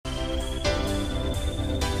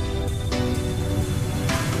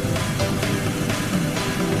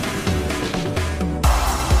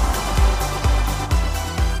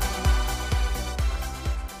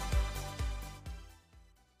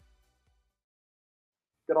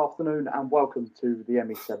good afternoon, and welcome to the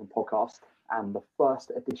ME7 podcast and the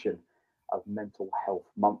first edition of Mental Health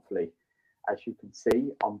Monthly. As you can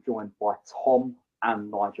see, I'm joined by Tom and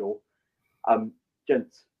Nigel.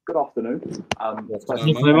 Gents, good afternoon.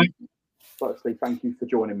 Firstly, thank you for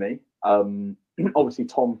joining me. Obviously,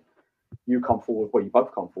 Tom, you come forward. Well, you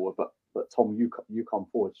both come forward, but Tom, you come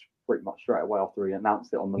forward pretty much straight away after he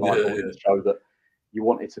announced it on the live audience show that you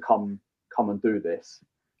wanted to come and do this.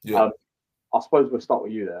 Yeah. I suppose we'll start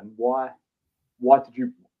with you then. Why did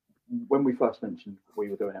you, when we first mentioned we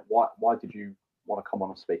were doing it, why did you want to come on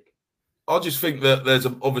and speak? I just think that there's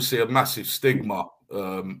obviously a massive stigma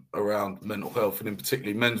around mental health, and in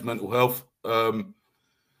particularly men's mental health.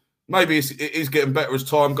 Maybe it is getting better as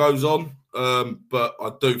time goes on, but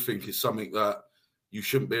I do think it's something that you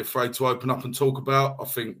shouldn't be afraid to open up and talk about. I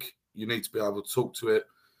think you need to be able to talk to it.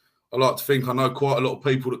 I like to think I know quite a lot of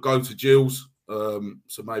people that go to Gills,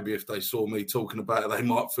 so maybe if they saw me talking about it, they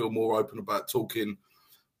might feel more open about talking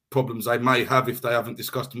problems they may have if they haven't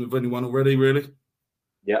discussed them with anyone already, really.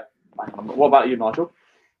 Yeah. What about you, Nigel?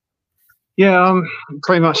 Yeah,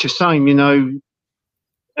 pretty much the same,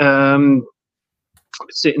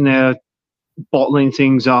 sitting there bottling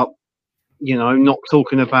things up, not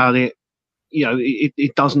talking about it,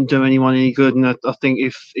 it doesn't do anyone any good. And I think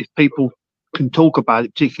if people can talk about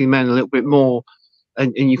it, particularly men, a little bit more,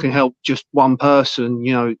 and you can help just one person,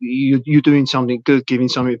 you're doing something good, giving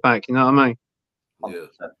something back, you know what I mean? 100%.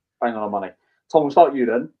 Bang on the money. Tom, we'll start with you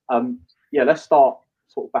then. Let's start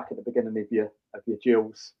sort of back at the beginning of your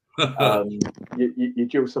Gills, your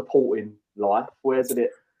Gills supporting life. Where did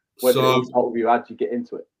it start with you? How did you get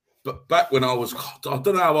into it? But back when I don't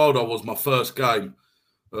know how old I was, my first game,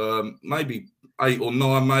 maybe 8 or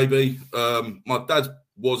 9, maybe. My dad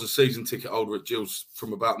was a season ticket holder at Gills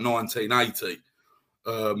from about 1980.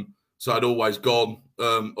 So I'd always gone.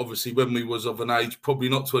 Obviously, when we was of an age, probably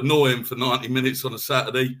not to annoy him for 90 minutes on a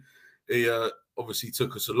Saturday, he obviously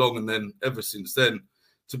took us along. And then ever since then,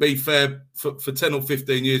 to be fair, for 10 or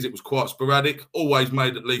 15 years, it was quite sporadic. Always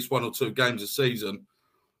made at least 1 or 2 games a season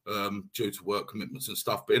due to work commitments and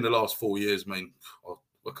stuff. But in the last 4 years, I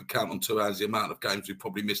could count on 2 hands the amount of games we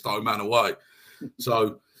probably missed home and away.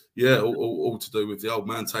 So, yeah, all to do with the old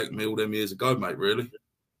man taking me all them years ago, mate, really.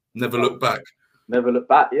 Never look back. Never look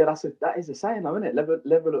back. Yeah, that is a saying, though, isn't it? Never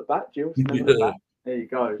look back, Gills. Never look back. There you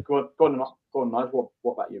go. Go on, Nigel.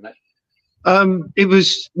 What about you, mate? It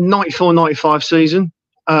was 94-95 season.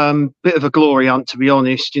 Bit of a glory hunt, to be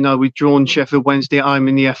honest. We'd drawn Sheffield Wednesday at home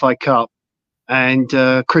in the FA Cup, and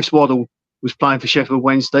Chris Waddle was playing for Sheffield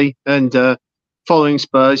Wednesday. And following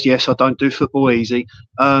Spurs, yes, I don't do football easy.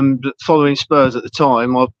 But following Spurs at the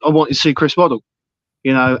time, I wanted to see Chris Waddle,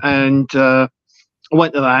 and I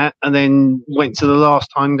went to that, and then went to the last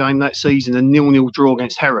home game that season, a 0-0 draw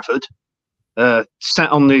against Hereford. Sat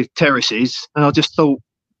on the terraces, and I just thought,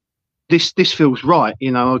 this feels right.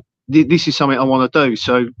 This is something I want to do.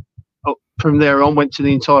 So from there on, went to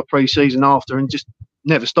the entire pre-season after, and just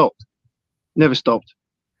never stopped. I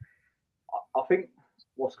think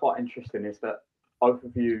what's quite interesting is that both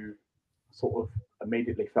of you sort of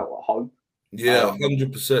immediately felt at home. Yeah,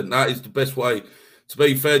 100%. That is the best way. To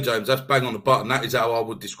be fair, James, that's bang on the button. That is how I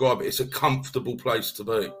would describe it. It's a comfortable place to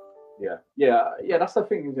be. Yeah. That's the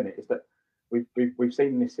thing, isn't it? Is that we've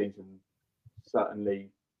seen this season certainly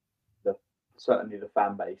the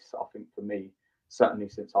fan base. I think for me, certainly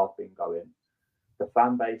since I've been going, the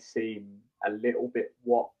fan base seem a little bit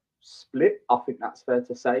split. I think that's fair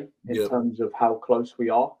to say in terms of how close we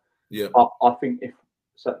are. Yeah. I think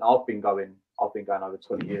I've been going over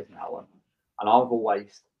 20 years now, and I've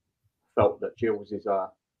always felt that Gills is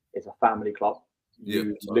a family club.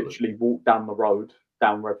 You literally walk down the road,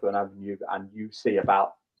 down Redburn Avenue, and you see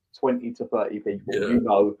about 20 to 30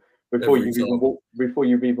 people. Before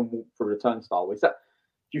you've even walked through the turnstile. Do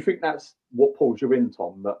you think that's what pulls you in,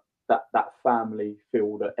 Tom? That family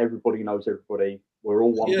feel, that everybody knows everybody. We're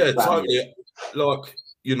all one. Yeah, totally. Like,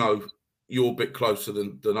 you're a bit closer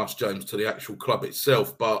than us, James, to the actual club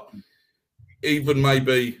itself. But even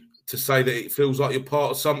maybe to say that it feels like you're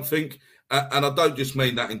part of something. And I don't just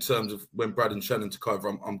mean that in terms of when Brad and Shannon took over.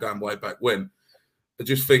 I'm going way back when. I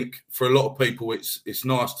just think for a lot of people, it's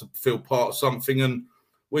nice to feel part of something. And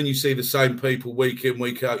when you see the same people week in,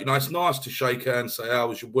 week out, it's nice to shake hands, say, how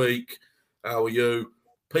was your week? How are you?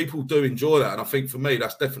 People do enjoy that. And I think for me,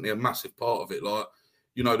 that's definitely a massive part of it. Like,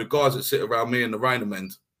 the guys that sit around me and the Raynham,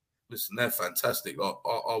 listen, they're fantastic. Like,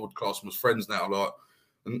 I would class them as friends now. Like,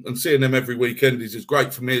 and seeing them every weekend is as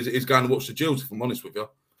great for me as it is going to watch the Gills, if I'm honest with you.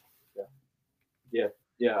 Yeah.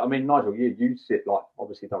 I mean, Nigel, you sit like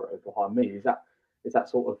obviously directly behind me. Is that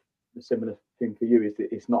sort of a similar thing for you? Is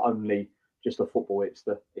that it's not only just the football. It's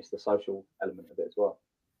the social element of it as well.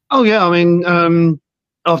 Oh yeah, I mean,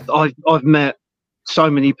 I've met so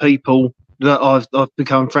many people that I've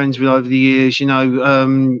become friends with over the years. You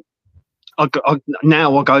know,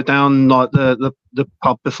 now I go down like the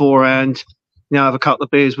pub beforehand. You know, have a couple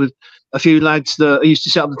of beers with a few lads that I used to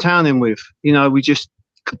set up the town in with. You know, we just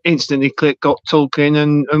instantly clicked, got talking,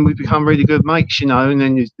 and we become really good mates. You know, and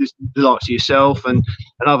then there's the likes of yourself and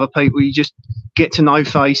other people. You just get to know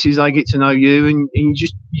faces, they get to know you, and you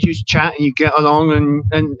just chat and you get along,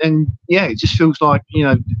 and yeah, it just feels like, you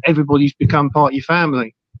know, everybody's become part of your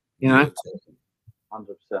family. You know,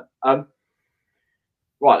 100%.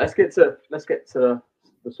 Right, let's get to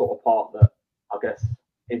the sort of part that I guess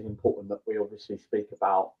is important, that we obviously speak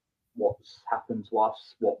about what's happened to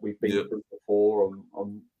us, what we've been through before,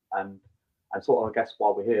 and sort of, I guess,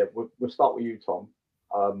 while we're here, we'll start with you, Tom.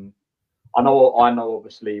 I know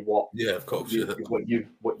obviously what what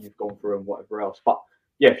you've gone through and whatever else, but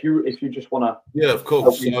yeah, if you just want to of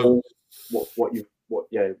course, so, what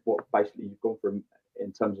basically you've gone through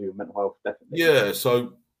in terms of your mental health, definitely. Yeah,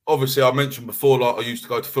 so obviously I mentioned before, like, I used to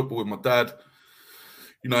go to football with my dad,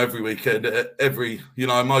 you know, every weekend, you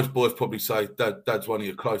know, most boys probably say dad's one of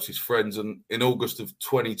your closest friends. And in August of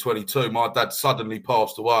 2022, my dad suddenly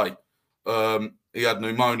passed away. He had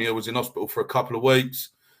pneumonia, was in hospital for a couple of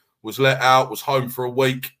weeks, was let out, was home for a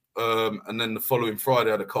week. And then the following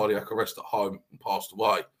Friday had a cardiac arrest at home and passed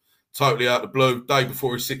away. Totally out of the blue, day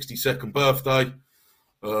before his 62nd birthday.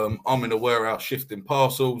 I'm in a warehouse shifting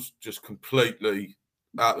parcels, just completely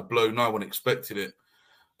out of the blue. No one expected it.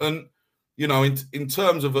 And you know, in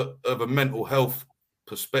terms of a mental health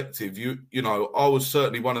perspective, you know, I was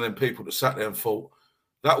certainly one of them people that sat there and thought,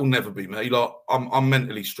 that will never be me. Like, I'm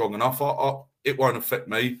mentally strong enough. It won't affect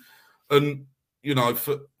me. And you know,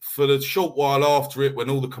 for the short while after it, when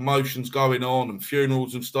all the commotion's going on and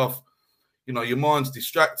funerals and stuff, you know, your mind's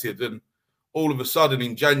distracted. And all of a sudden,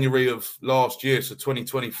 in January of last year, so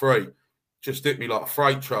 2023, just hit me like a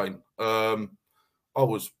freight train. I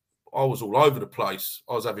was all over the place.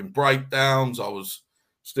 I was having breakdowns. I was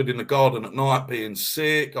stood in the garden at night being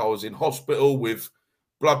sick. I was in hospital with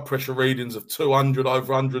blood pressure readings of 200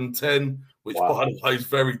 over 110, which, by the way, is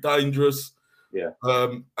very dangerous. Yeah.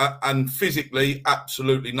 And physically,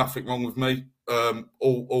 absolutely nothing wrong with me.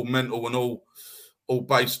 All mental and all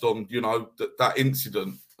based on, you know, that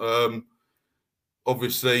incident.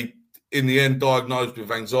 Obviously, in the end, diagnosed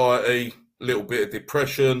with anxiety, a little bit of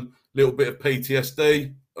depression, a little bit of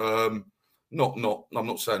PTSD. I'm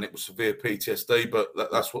not saying it was severe PTSD, but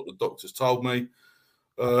that's what the doctors told me.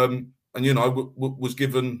 And you know, was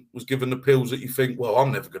given the pills that you think, well,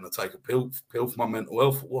 I'm never going to take a pill for my mental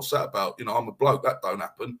health. What's that about? You know, I'm a bloke. That don't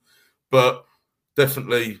happen. But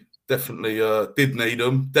definitely did need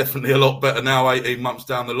them. Definitely a lot better now, 18 months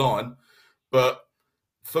down the line. But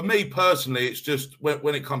for me personally, it's just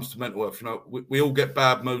when it comes to mental health, you know, we all get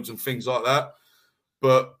bad moods and things like that.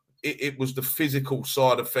 But it was the physical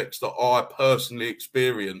side effects that I personally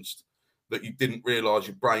experienced that you didn't realise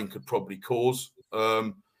your brain could probably cause.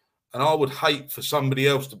 And I would hate for somebody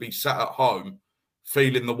else to be sat at home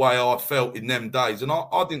feeling the way I felt in them days. And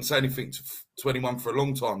I didn't say anything to anyone for a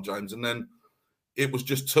long time, James. And then it was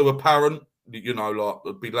just too apparent, you know, like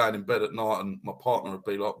I'd be laying in bed at night and my partner would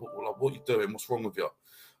be like, what are you doing? What's wrong with you?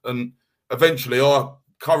 And eventually I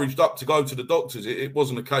couraged up to go to the doctors. It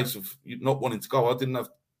wasn't a case of not wanting to go. I didn't have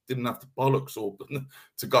the bollocks or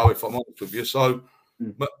to go, if I'm honest with you. So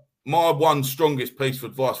my one strongest piece of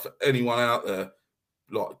advice for anyone out there,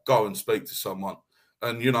 like, go and speak to someone.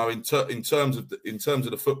 And you know, in terms of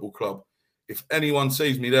the football club, if anyone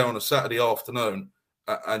sees me there on a Saturday afternoon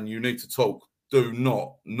and you need to talk, do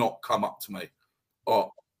not come up to me. I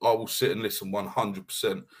will sit and listen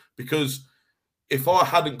 100%. Because if I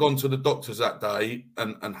hadn't gone to the doctors that day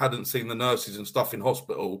and hadn't seen the nurses and stuff in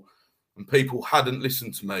hospital, and people hadn't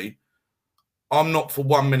listened to me, I'm not for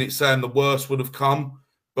 1 minute saying the worst would have come,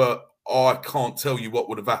 but I can't tell you what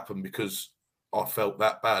would have happened because I felt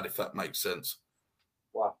that bad, if that makes sense.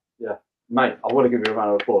 Wow. Yeah. Mate, I want to give you a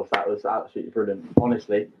round of applause. That was absolutely brilliant.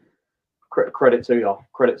 Honestly, credit to you.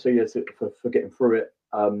 Credit to you for getting through it.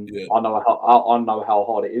 I know how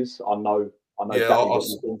hard it is. I know exactly what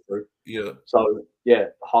you've gone through. Yeah. So yeah,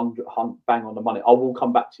 100 bang on the money. I will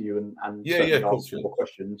come back to you and ask more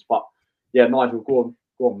questions. But yeah, Nigel, go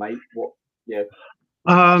on, mate. What? Yeah.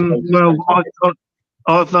 Well,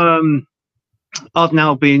 I've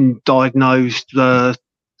now been diagnosed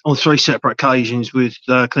on 3 separate occasions with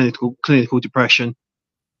clinical depression.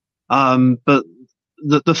 But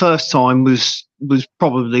the first time was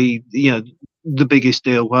probably, you know, the biggest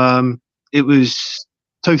deal. It was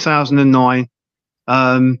 2009.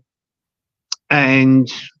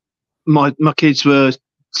 and my kids were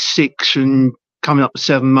 6 and coming up to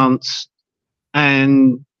 7 months,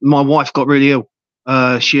 and my wife got really ill.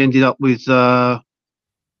 She ended up with what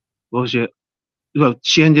was it? Well,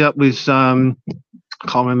 she ended up with I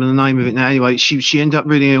can't remember the name of it now. Anyway, she ended up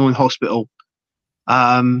really ill in hospital,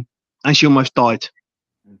 and she almost died.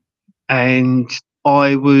 And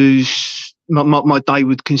I was my day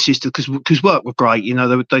would consist of, because work were great, you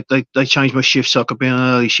know, they changed my shift so I could be on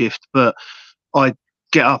an early shift, but I'd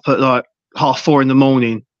get up at like 4:30 in the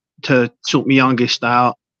morning to sort my youngest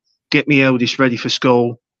out, get my eldest ready for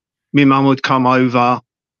school. My mum would come over,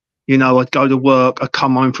 you know, I'd go to work, I'd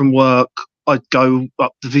come home from work, I'd go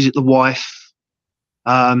up to visit the wife,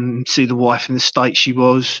 see the wife in the state she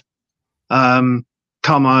was, come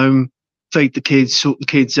home, feed the kids, sort the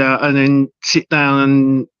kids out, and then sit down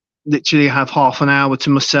and literally have half an hour to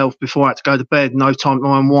myself before I had to go to bed, no time to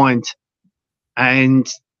unwind. And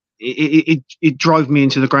it drove me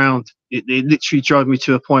into the ground. It literally drove me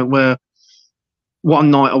to a point where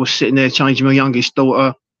one night I was sitting there changing my youngest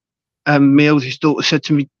daughter, and my eldest daughter said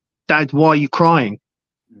to me, "Dad, why are you crying?"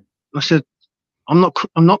 I said, I'm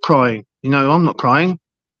not crying. You know, I'm not crying.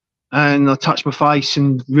 And I touched my face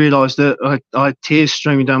and realised that I had tears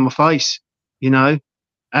streaming down my face, you know,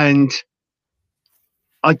 and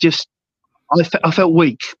I felt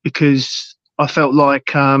weak, because I felt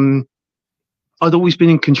like I'd always been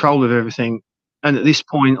in control of everything, and at this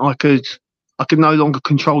point I could no longer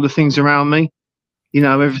control the things around me. You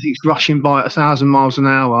know, everything's rushing by at 1,000 miles an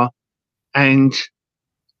hour, and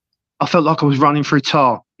I felt like I was running through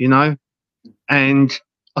tar, you know, and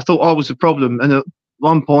I thought I was the problem. And at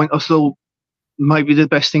one point I thought maybe the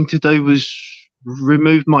best thing to do was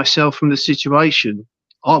remove myself from the situation.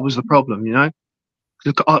 I was the problem, you know.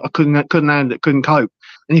 I couldn't handle it, couldn't cope.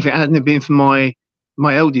 And if it hadn't been for my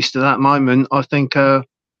eldest at that moment, I think things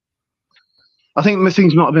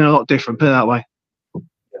might have been a lot different. Put it that way.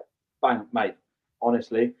 Yeah, bang, mate.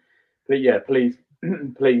 Honestly, but yeah, please.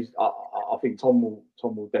 I think Tom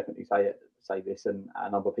will definitely say this, and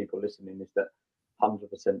other people listening, is that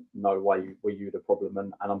 100% no way were you the problem,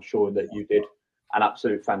 and I'm sure that you did an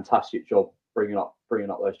absolute fantastic job bringing up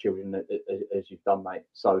those children as you've done, mate.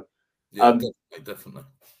 So yeah, definitely.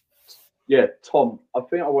 Yeah, Tom, I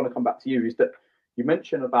think I want to come back to you. Is that you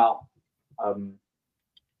mentioned about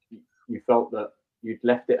you felt that you'd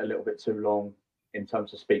left it a little bit too long in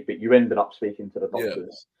terms of speak, but you ended up speaking to the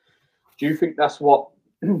doctors. Yeah. Do you think that's what?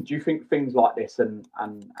 Do you think things like this and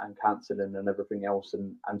counselling and everything else,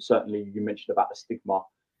 and certainly you mentioned about the stigma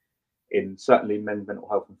in certainly men's mental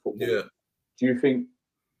health and football? Yeah. Do you think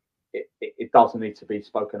it does need to be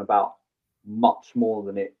spoken about much more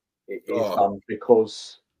than it is done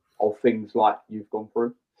because of things like you've gone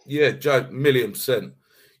through? Yeah, Joe, 1,000,000%.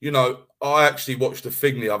 You know, I actually watched a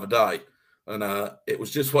thing the other day, and it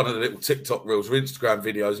was just one of the little TikTok reels or Instagram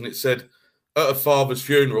videos, and it said, at a father's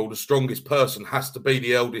funeral, the strongest person has to be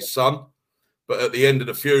the eldest son. But at the end of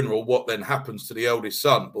the funeral, what then happens to the eldest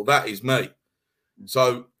son? Well, that is me.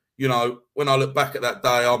 So, you know, when I look back at that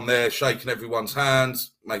day, I'm there shaking everyone's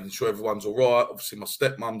hands, making sure everyone's all right. Obviously, my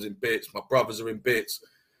stepmom's in bits, my brothers are in bits.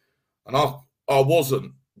 And I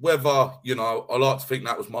wasn't. Whether, you know, I like to think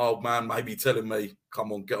that was my old man maybe telling me,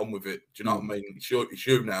 come on, get on with it. Do you know what I mean? It's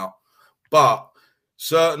you now. But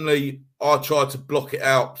certainly, I tried to block it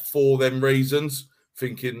out for them reasons,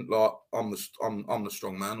 thinking like I'm the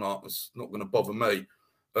strong man, like it's not going to bother me.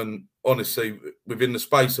 And honestly, within the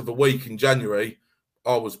space of a week in January,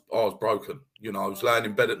 I was broken. You know, I was laying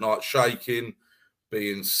in bed at night, shaking,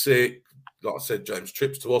 being sick. Like I said, James,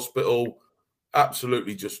 trips to hospital,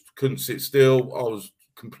 absolutely just couldn't sit still. I was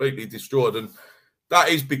completely destroyed, and that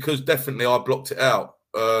is because definitely I blocked it out.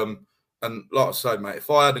 And like I say, mate,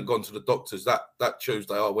 if I hadn't gone to the doctors that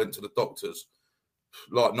Tuesday, I went to the doctors.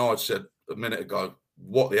 Like Nigel said a minute ago,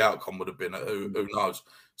 what the outcome would have been, who knows?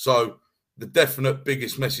 So the definite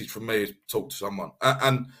biggest message from me is talk to someone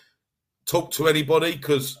and talk to anybody,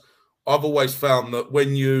 because I've always found that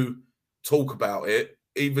when you talk about it,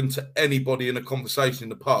 even to anybody in a conversation in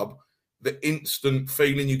the pub, the instant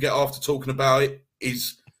feeling you get after talking about it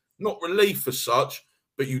is not relief as such,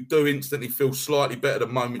 but you do instantly feel slightly better the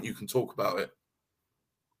moment you can talk about it.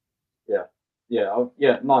 Yeah,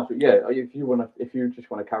 nice. Yeah, if you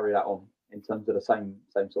just want to carry that on in terms of the same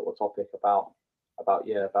sort of topic about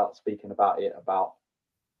speaking about it, about.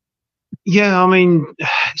 Yeah, I mean,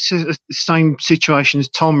 it's the same situation as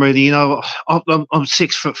Tom, really. You know, I'm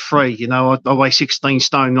 6'3". You know, I weigh 16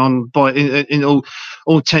 stone. In all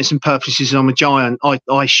intents and purposes, I'm a giant.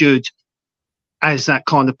 I should, as that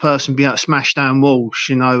kind of person, be able to smash down walls.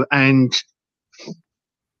 You know, and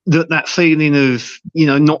that feeling of, you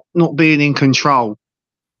know, not being in control,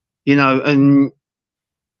 you know. And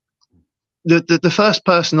the first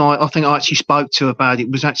person I think I actually spoke to about it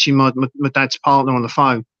was actually my dad's partner on the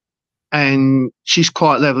phone, and she's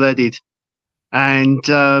quite level-headed,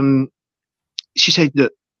 and she said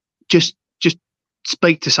that just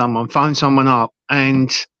speak to someone, phone someone up,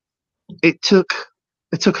 and it took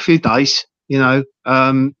a few days, you know,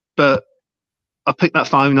 but I picked that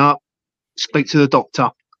phone up, speak to the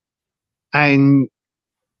doctor, and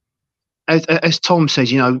as Tom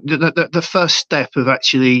says, you know, the first step of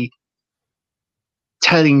actually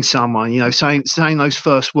telling someone, you know, saying those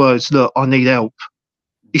first words, look, I need help,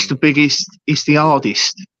 it's the biggest, it's the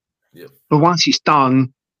hardest. Yeah. But once it's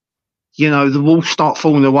done, you know, the walls start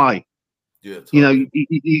falling away. Yeah, totally. You know,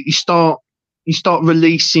 you start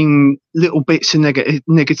releasing little bits of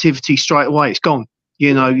negativity straight away. It's gone.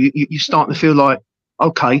 You know, you're starting to feel like,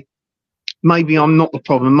 okay, maybe I'm not the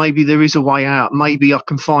problem. Maybe there is a way out. Maybe I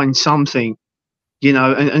can find something. You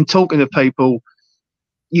know, and talking to people,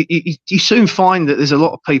 you soon find that there's a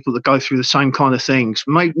lot of people that go through the same kind of things.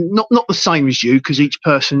 Maybe not the same as you, because each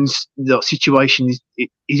person's situation is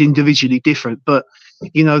individually different. But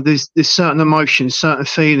you know, there's certain emotions, certain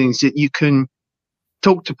feelings that you can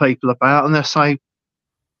talk to people about, and they'll say,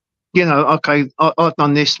 you know, okay, I've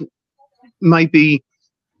done this. Maybe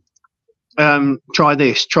try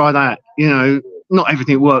this, try that. You know, not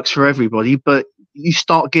everything works for everybody, but you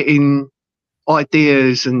start getting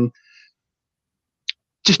ideas and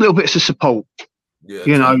just little bits of support. Yeah,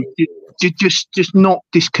 you know, just not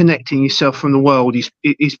disconnecting yourself from the world is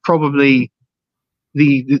probably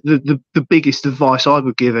the biggest advice I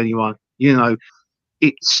would give anyone. You know,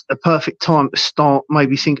 it's a perfect time to start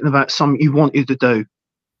maybe thinking about something you wanted to do,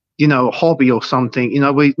 you know, a hobby or something, you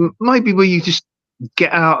know, where you just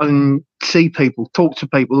get out and see people, talk to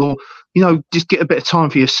people, or, you know, just get a bit of time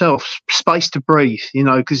for yourself, space to breathe, you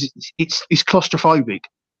know, because it's claustrophobic.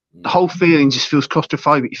 The whole feeling just feels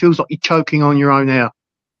claustrophobic. It feels like you're choking on your own air,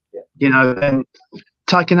 you know, and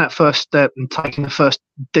taking that first step and taking the first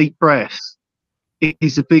deep breath, it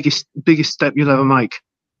is the biggest step you'll ever make.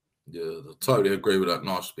 Yeah, I totally agree with that.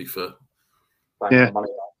 Nice, to be fair. Yeah.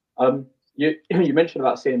 You mentioned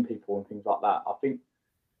about seeing people and things like that. I think,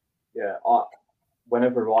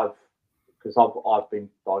 because I've been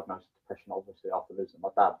diagnosed with depression, obviously, after losing my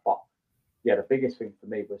dad. But yeah, the biggest thing for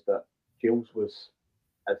me was that Gills was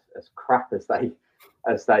as crap as they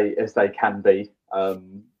can be.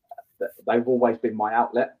 They've always been my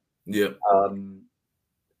outlet. Yeah.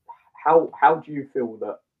 How do you feel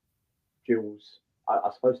that Gills, I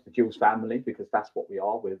suppose the Gills family, because that's what we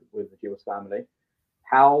are with the Gills family.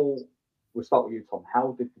 We'll start with you, Tom.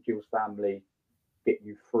 How did the Gills family get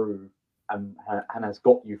you through and has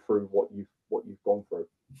got you through what you've gone through?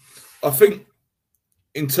 I think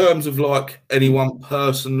in terms of like anyone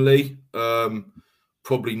personally,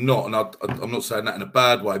 probably not. And I'm not saying that in a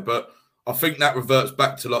bad way, but I think that reverts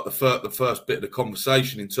back to like the first bit of the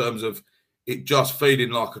conversation in terms of it just feeling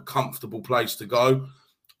like a comfortable place to go.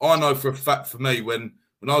 I know for a fact for me, when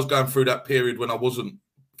I was going through that period when I wasn't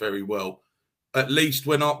very well, at least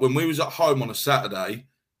when we was at home on a Saturday,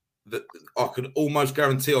 that I could almost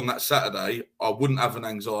guarantee on that Saturday I wouldn't have an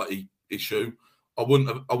anxiety issue. I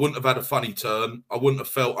wouldn't have had a funny turn. I wouldn't have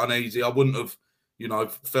felt uneasy. I wouldn't have, you know,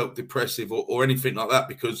 felt depressive or anything like that,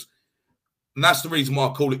 and that's the reason why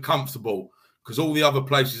I call it comfortable, because all the other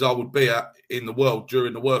places I would be at in the world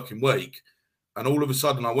during the working week, and all of a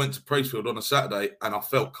sudden I went to Priestfield on a Saturday and I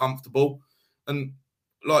felt comfortable. And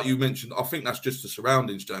like you mentioned, I think that's just the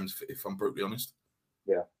surroundings, James, if I'm brutally honest.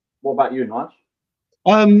 Yeah. What about you, Nige?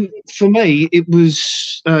 For me, it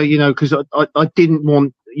was, you know, because I didn't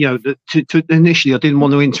want, you know, to initially I didn't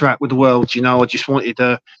want to interact with the world, you know, I just wanted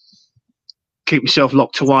to keep myself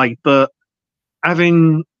locked away. But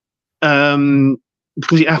having,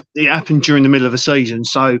 because it happened during the middle of the season,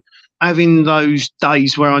 so having those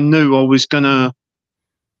days where I knew I wasn't going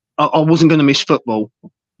to miss football,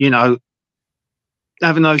 you know,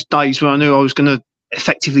 having those days where I knew I was going to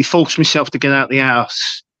effectively force myself to get out the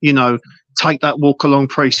house, you know, take that walk along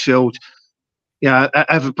Priestfield,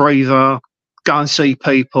 have a breather, go and see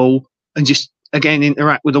people, and just again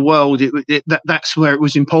interact with the world. That's where it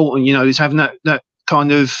was important, you know, is having that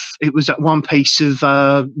kind of, it was that one piece of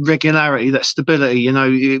regularity, that stability, you know.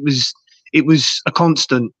 It was a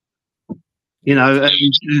constant, you know.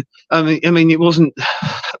 And, I mean, it wasn't.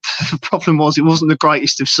 The problem was it wasn't the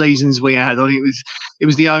greatest of seasons we had. I think it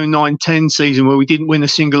was the 09-10 season where we didn't win a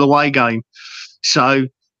single away game. So,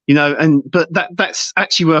 you know, but that's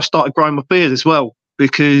actually where I started growing my beard as well,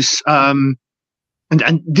 because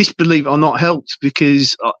and this, believe it or not, helped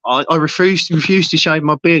because I refused to shave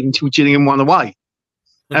my beard until Gillingham won away,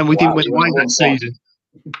 and we didn't win away that season.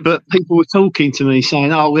 But people were talking to me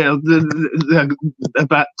saying, "Oh, well,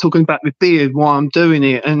 about talking about the beard while I'm doing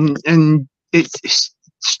it," and it's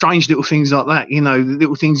strange little things like that,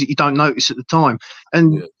 little things that you don't notice at the time,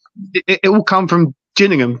 and it all come from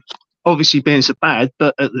Gillingham, obviously being so bad,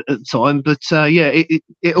 but at the time, but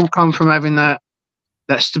it all come from having that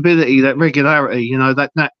stability, that regularity,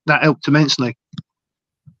 that helped immensely.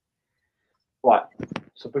 Right.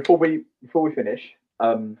 So before we finish,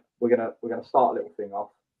 we're gonna start a little thing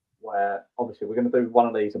off where obviously we're gonna do one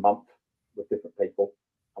of these a month with different people,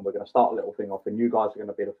 and we're gonna start a little thing off, and you guys are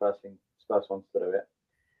gonna be the first ones to do it.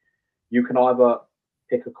 You can either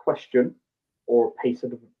pick a question or a piece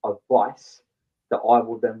of advice that I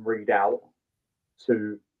will then read out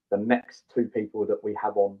to the next two people that we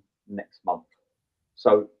have on next month.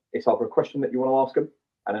 So it's either a question that you want to ask them,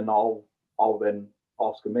 and then I'll then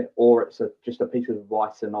ask them it, or it's just a piece of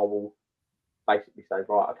advice, and I will basically say,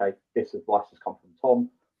 right, okay, this advice has come from Tom,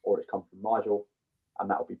 or it's come from Nigel, and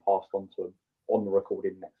that will be passed on to them on the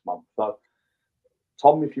recording next month. So,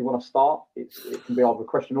 Tom, if you want to start, it can be either a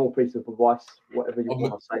question or a piece of advice, whatever you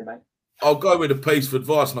want to say, mate. I'll go with a piece of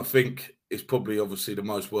advice, and I think it's probably obviously the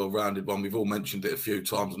most well-rounded one. We've all mentioned it a few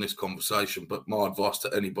times in this conversation, but my advice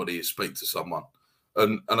to anybody is speak to someone.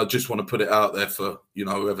 And I just want to put it out there for,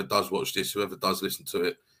 whoever does watch this, whoever does listen to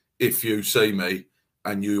it. If you see me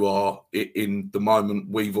and you are in the moment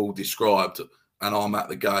we've all described and I'm at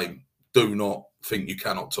the game, do not think you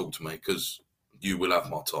cannot talk to me, because you will have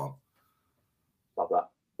my time. Love that.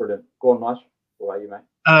 Brilliant. Go on, Nigel. What about you,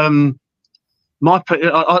 mate?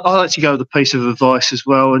 I like to go with a piece of advice as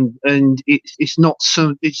well, and it's not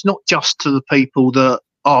just to the people that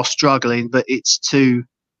are struggling, but it's to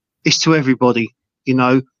everybody. We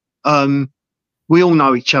all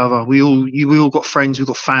know each other. We all got friends. We've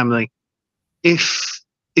got family. If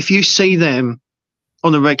you see them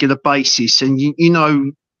on a regular basis, and you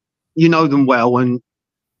know them well, and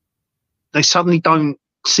they suddenly don't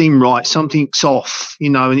seem right, something's off,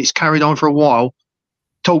 and it's carried on for a while,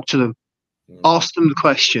 talk to them, ask them the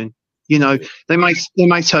question. They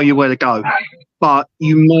may tell you where to go, but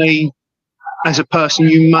you may, as a person,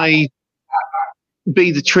 you may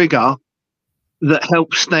be the trigger that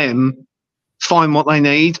helps them find what they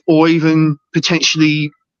need, or even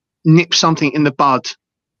potentially nip something in the bud,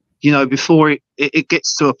 before it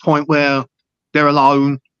gets to a point where they're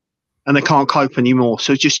alone and they can't cope anymore.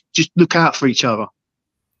 So just look out for each other.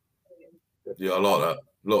 Yeah, I like that. A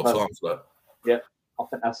lot of time for that. Yeah, I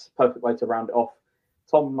think that's a perfect way to round it off.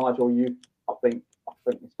 Tom, Nigel, I think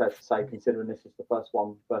it's fair to say, considering this is the first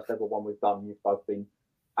ever one we've done, you've both been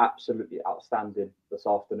absolutely outstanding this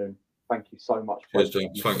afternoon. Thank you so much for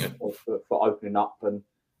opening up and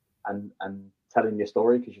telling your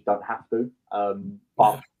story, because you don't have to.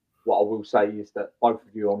 But what I will say is that both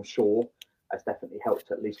of you, I'm sure, has definitely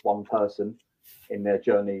helped at least one person in their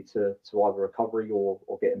journey to either recovery or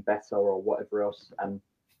getting better or whatever else. And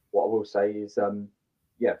what I will say is, from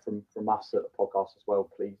us at the podcast as well,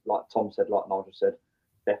 please, like Tom said, like Nigel said,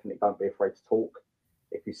 definitely don't be afraid to talk.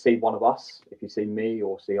 If you see one of us, if you see me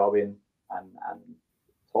or see Owen and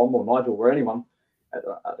Tom or Nigel or anyone at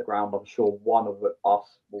the ground, I'm sure one of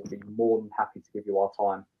us will be more than happy to give you our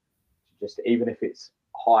time. Just even if it's,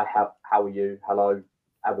 hi, how are you? Hello,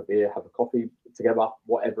 have a beer, have a coffee together,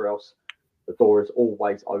 whatever else. The door is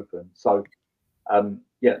always open. So,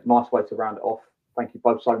 nice way to round it off. Thank you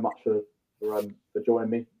both so much for joining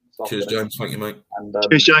me. Cheers, James. Thank you, mate. And,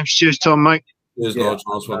 cheers, James. Cheers, Tom, mate. Cheers, Nigel.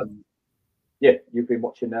 Nice one. You've been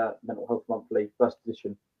watching Mental Health Monthly, first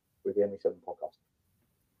edition with the ME7 podcast.